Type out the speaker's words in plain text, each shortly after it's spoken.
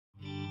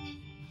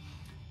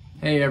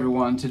Hey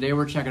everyone, today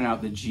we're checking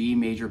out the G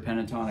Major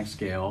Pentatonic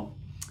Scale,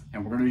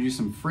 and we're going to do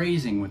some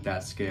phrasing with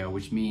that scale,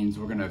 which means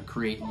we're going to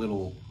create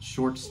little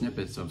short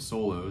snippets of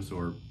solos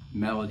or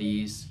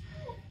melodies,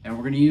 and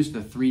we're going to use the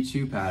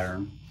 3-2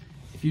 pattern.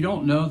 If you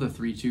don't know the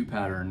 3-2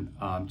 pattern,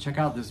 check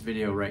out this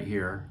video right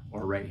here,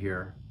 or right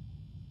here,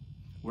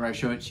 where I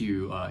show it to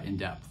you in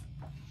depth.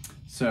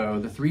 So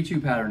the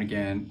 3-2 pattern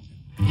again,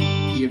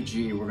 key of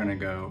G, we're going to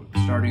go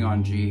starting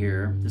on G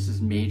here. This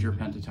is Major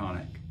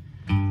Pentatonic.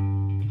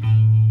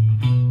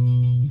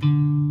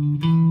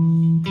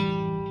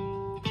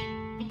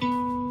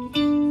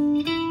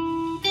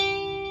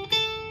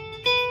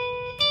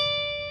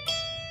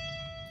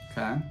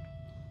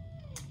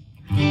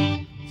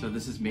 Okay, so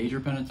this is Major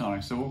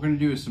Pentatonic. So what we're going to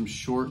do is some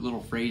short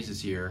little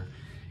phrases here,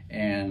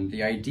 and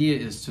the idea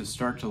is to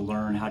start to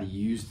learn how to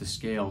use the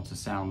scale to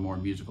sound more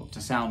musical,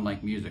 to sound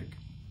like music,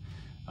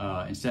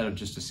 instead of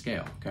just a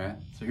scale, okay?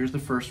 So here's the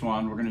first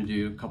one. We're going to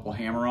do a couple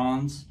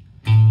hammer-ons.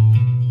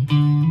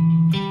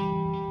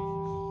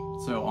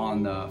 So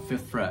on the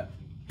 5th fret.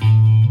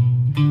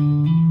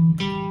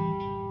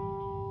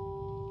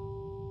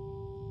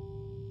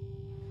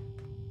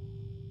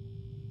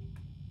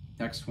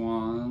 Next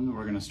one,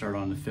 we're going to start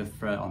on the 5th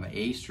fret on the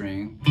A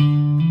string.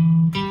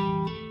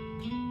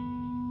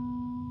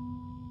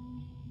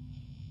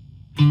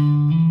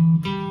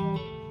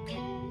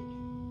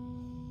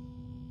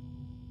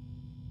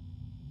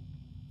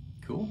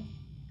 Cool.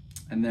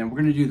 And then we're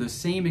going to do the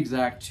same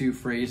exact two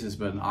phrases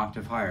but an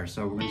octave higher.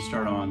 So we're going to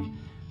start on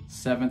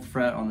 7th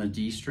fret on the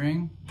D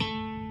string.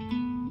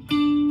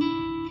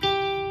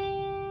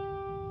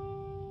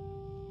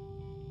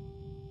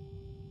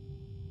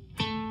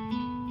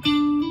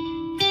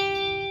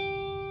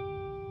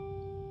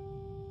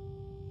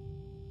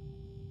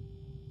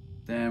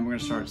 Then we're going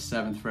to start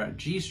 7th fret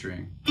G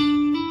string.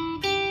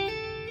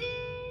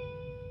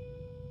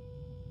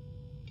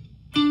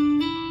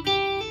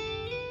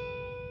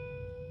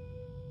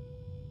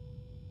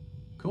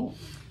 Cool.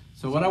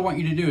 So what I want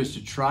you to do is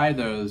to try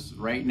those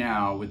right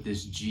now with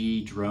this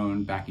G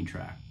drone backing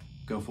track.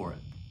 Go for it.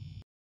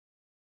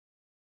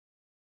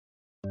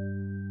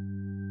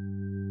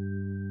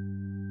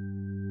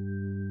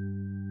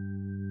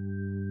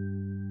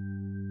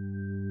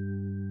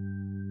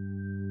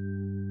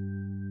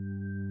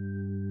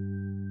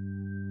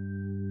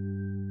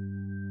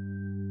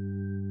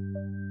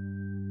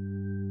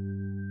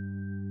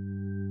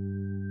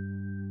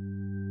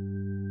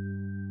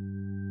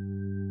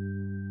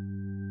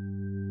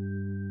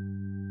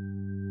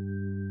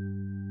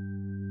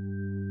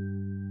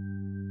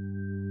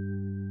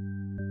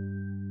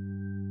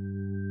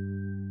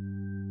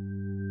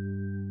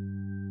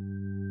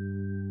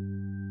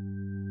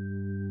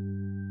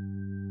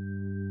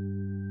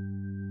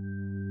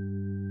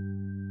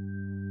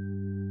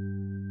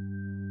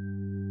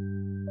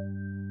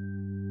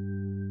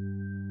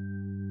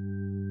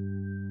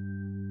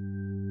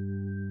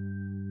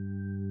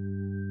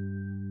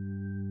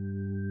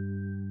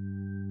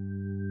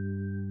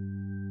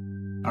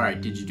 All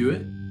right, did you do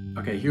it?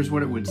 Okay, here's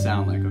what it would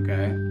sound like,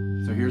 okay?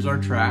 So here's our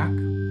track,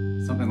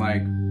 something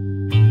like.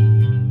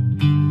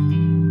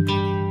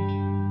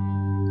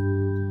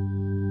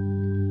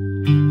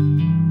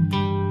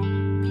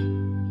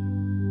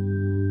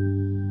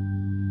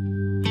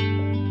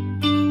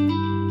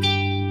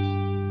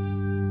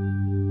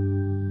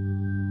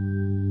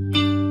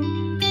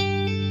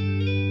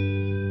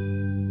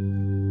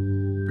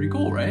 Pretty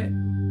cool, right?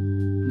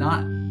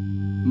 Not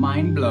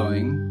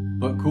mind-blowing,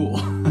 but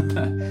cool.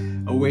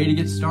 A way to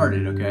get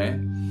started, okay?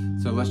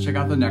 So let's check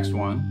out the next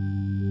one.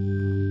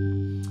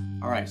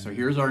 All right, so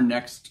here's our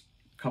next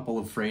couple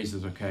of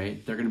phrases,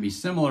 okay? They're gonna be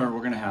similar.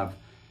 We're gonna have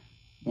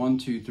 1,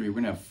 2, 3. We're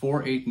gonna have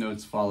 4 8th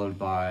notes followed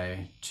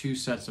by 2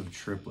 sets of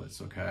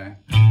triplets, okay?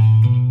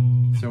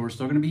 So we're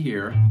still gonna be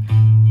here.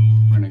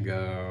 We're gonna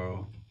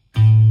go.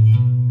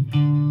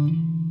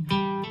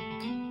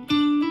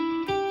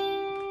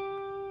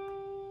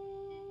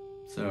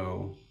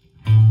 So.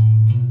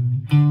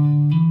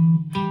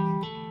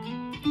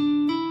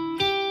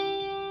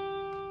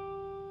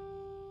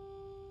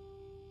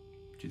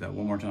 Do that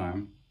one more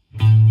time.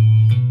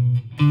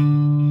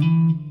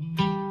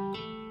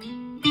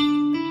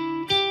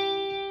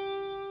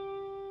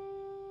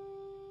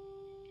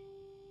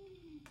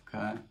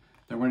 Okay.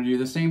 Then we're going to do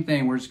the same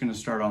thing. We're just going to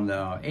start on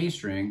the A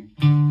string.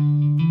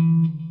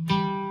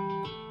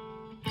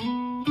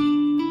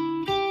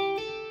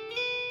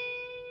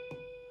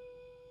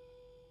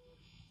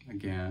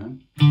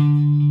 Again.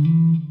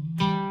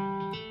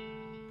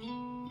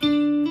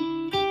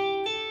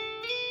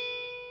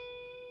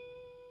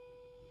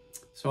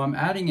 So I'm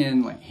adding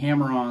in like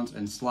hammer-ons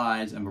and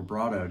slides and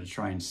vibrato to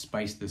try and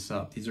spice this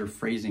up. These are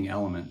phrasing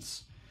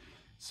elements.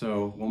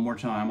 So one more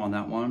time on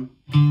that one.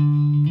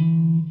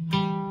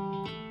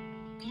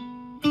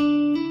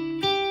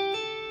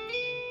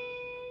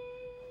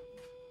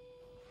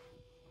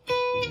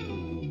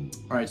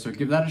 All right, so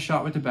give that a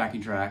shot with the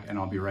backing track and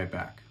I'll be right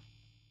back.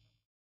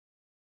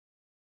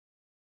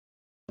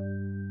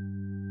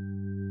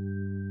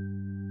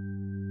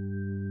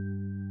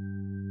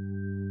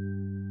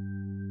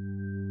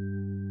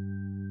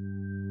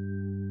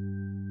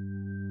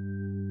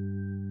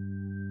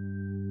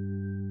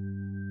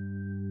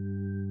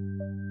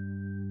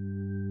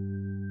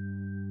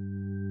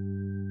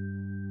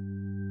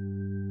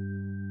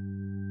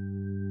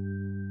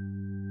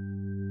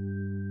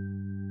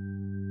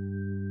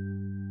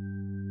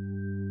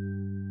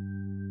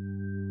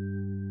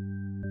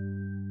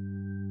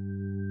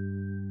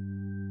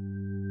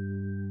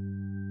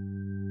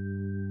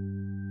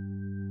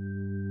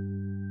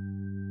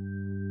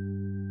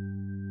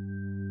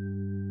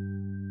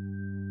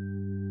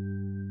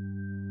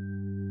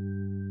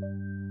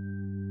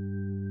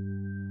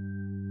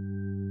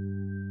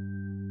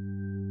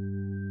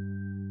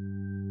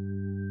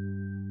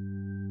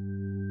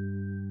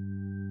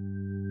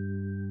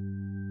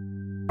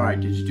 All right,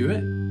 did you do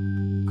it?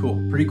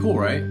 Cool, pretty cool,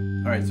 right?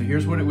 All right, so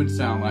here's what it would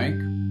sound like.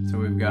 So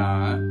we've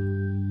got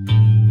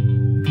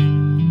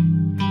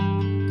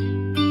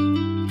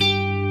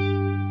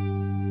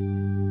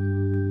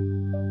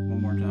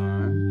one more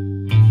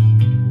time.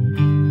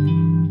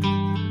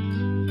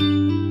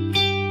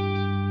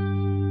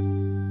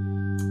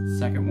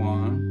 Second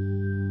one.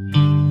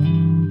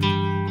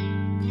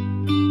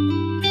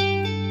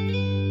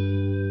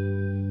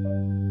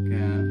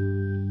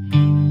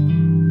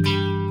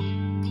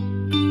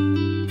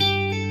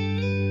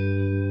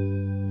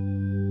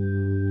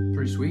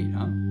 Pretty sweet,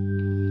 huh?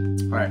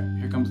 All right,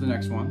 here comes the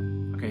next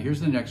one. Okay,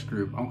 here's the next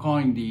group. I'm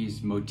calling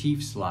these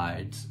motif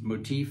slides.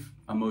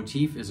 A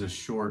motif is a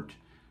short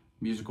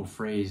musical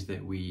phrase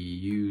that we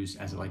use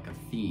as like a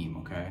theme,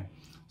 okay?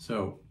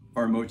 So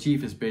our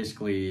motif is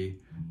basically,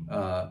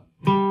 that's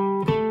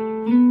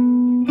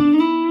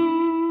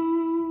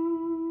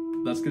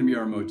gonna be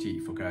our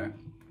motif, okay?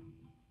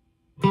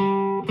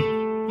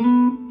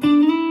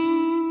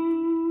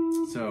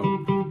 So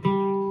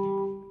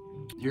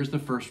here's the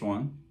first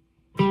one.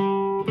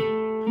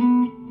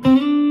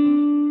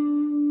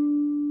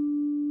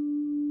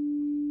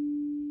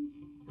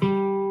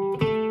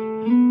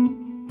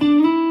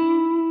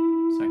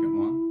 Second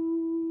one.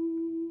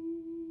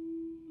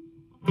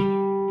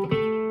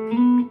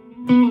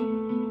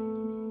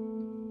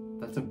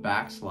 That's a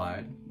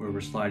backslide where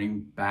we're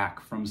sliding back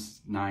from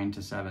 9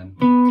 to 7.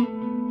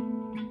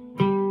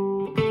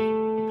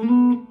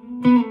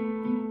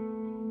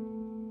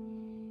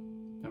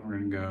 Then we're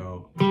gonna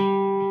go.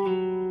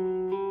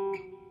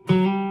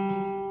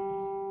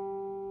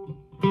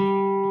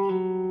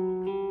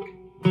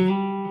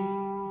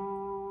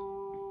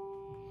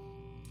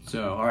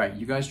 So, all right,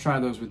 you guys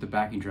try those with the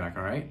backing track,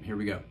 all right? Here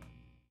we go.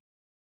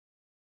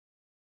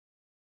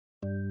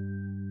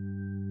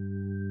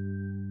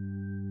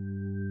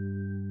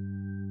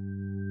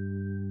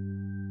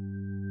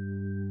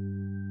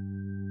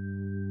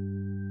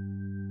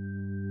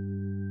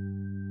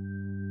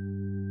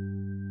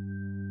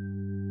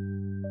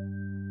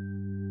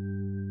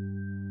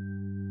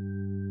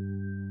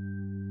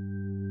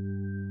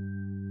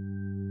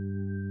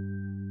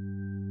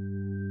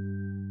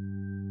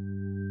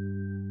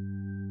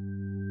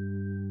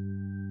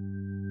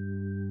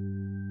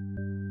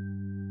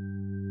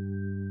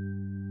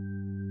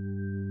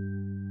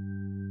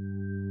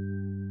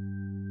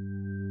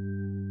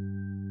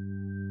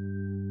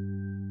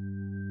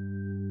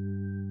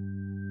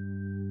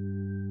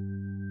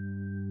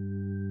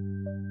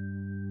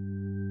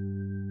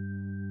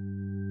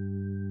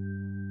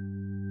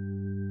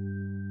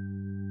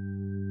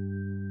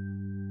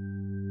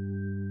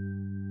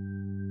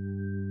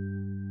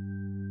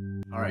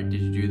 All right,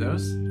 did you do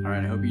those? All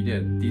right, I hope you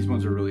did. These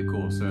ones are really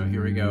cool. So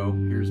here we go.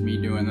 Here's me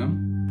doing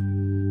them.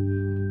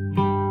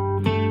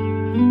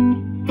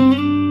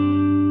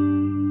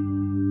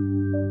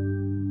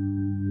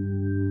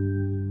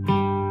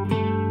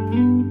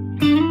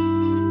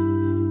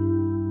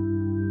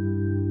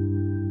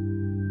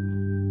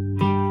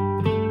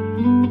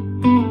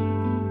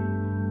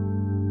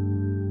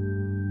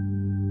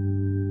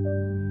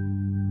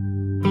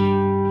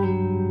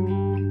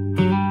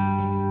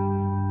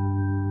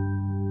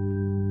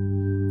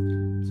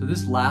 So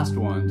this last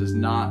one does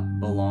not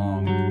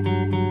belong.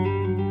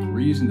 We're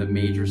using the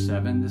major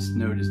 7. This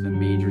note is the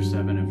major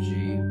 7 of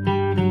G.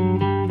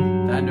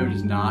 That note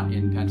is not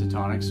in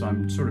pentatonic, so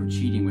I'm sort of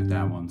cheating with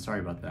that one. Sorry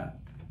about that.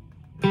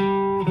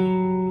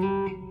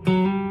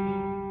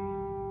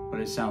 But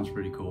it sounds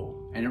pretty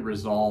cool, and it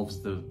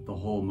resolves the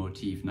whole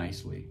motif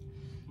nicely.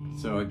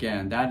 So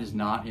again, that is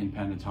not in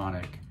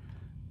pentatonic,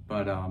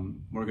 but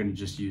we're going to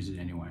just use it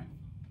anyway.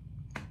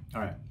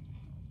 All right,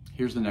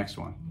 here's the next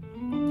one.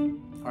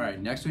 All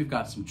right, next we've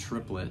got some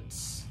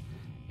triplets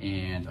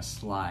and a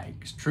slide.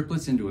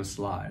 Triplets into a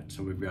slide.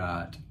 So we've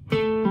got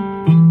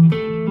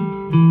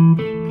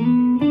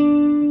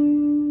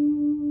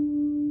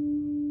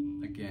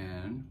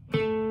again.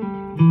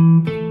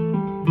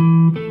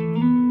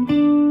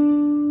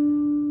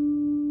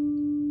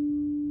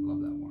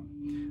 Love that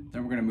one.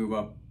 Then we're gonna move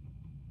up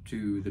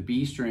to the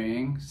B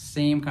string,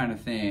 same kind of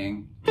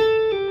thing.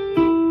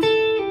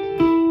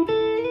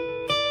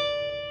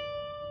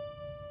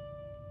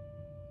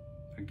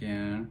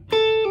 Again.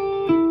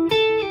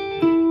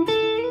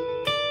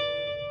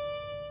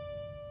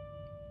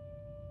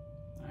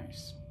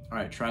 Nice. All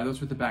right, try those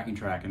with the backing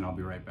track and I'll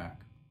be right back.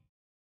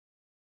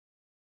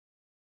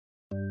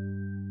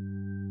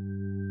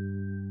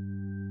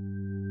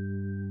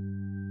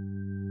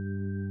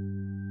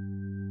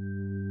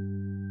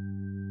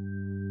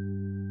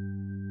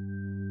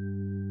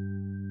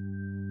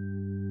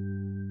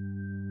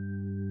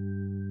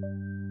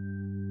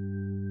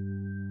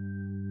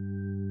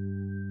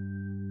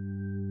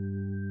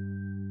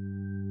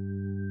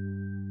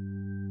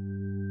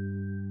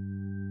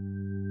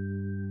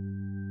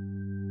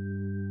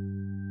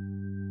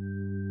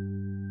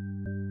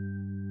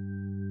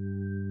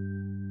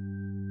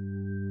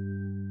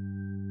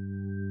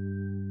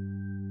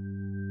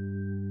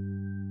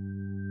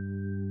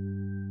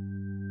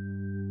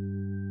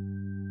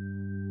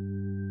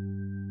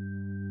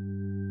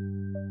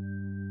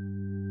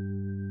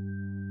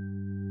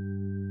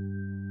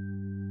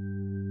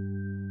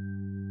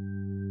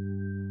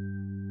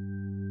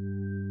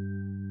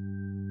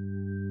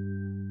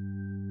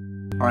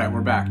 All right,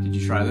 we're back. Did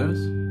you try those?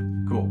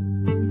 Cool.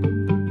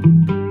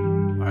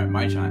 All right,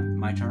 my time.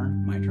 My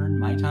turn. My turn.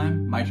 My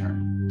time. My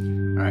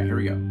turn. All right, here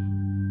we go.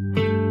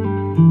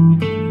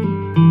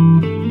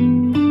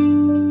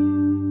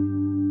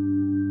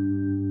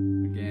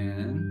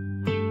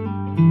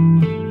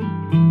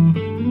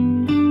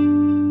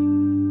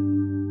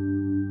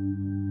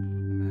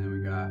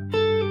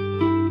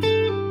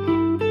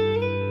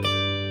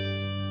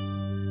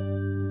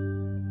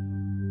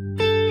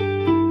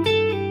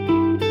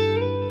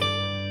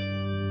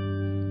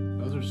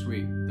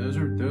 Sweet. Those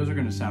are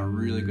going to sound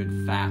really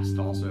good fast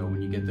also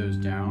when you get those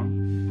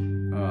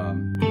down.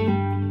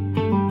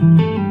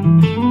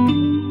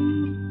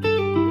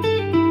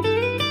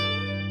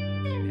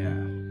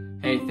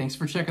 Yeah. Hey, thanks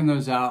for checking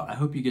those out. I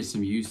hope you get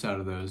some use out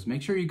of those.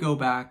 Make sure you go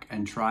back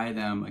and try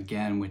them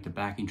again with the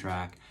backing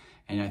track,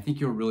 and I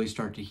think you'll really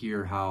start to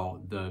hear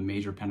how the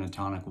major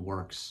pentatonic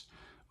works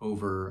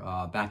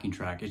over backing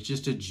track. It's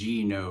just a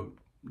G note,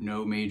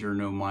 no major,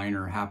 no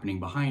minor happening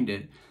behind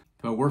it.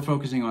 But we're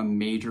focusing on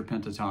major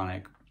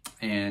pentatonic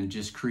and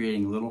just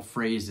creating little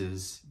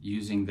phrases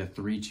using the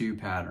 3-2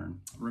 pattern.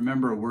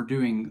 Remember, we're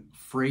doing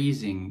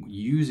phrasing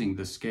using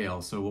the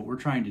scale. So what we're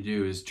trying to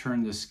do is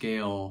turn the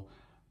scale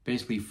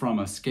basically from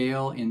a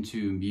scale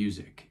into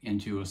music,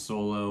 into a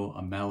solo,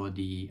 a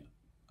melody,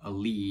 a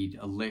lead,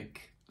 a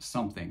lick,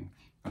 something,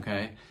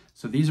 okay?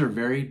 So these are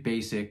very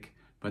basic,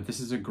 but this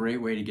is a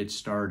great way to get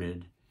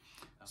started.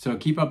 So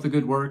keep up the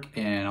good work,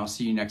 and I'll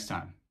see you next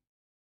time.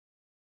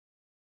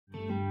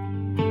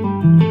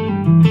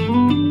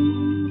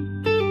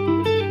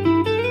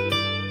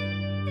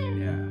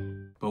 Yeah,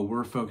 but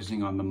we're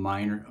focusing on the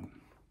minor.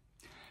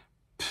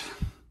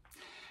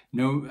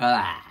 No,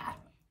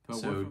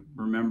 so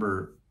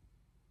remember.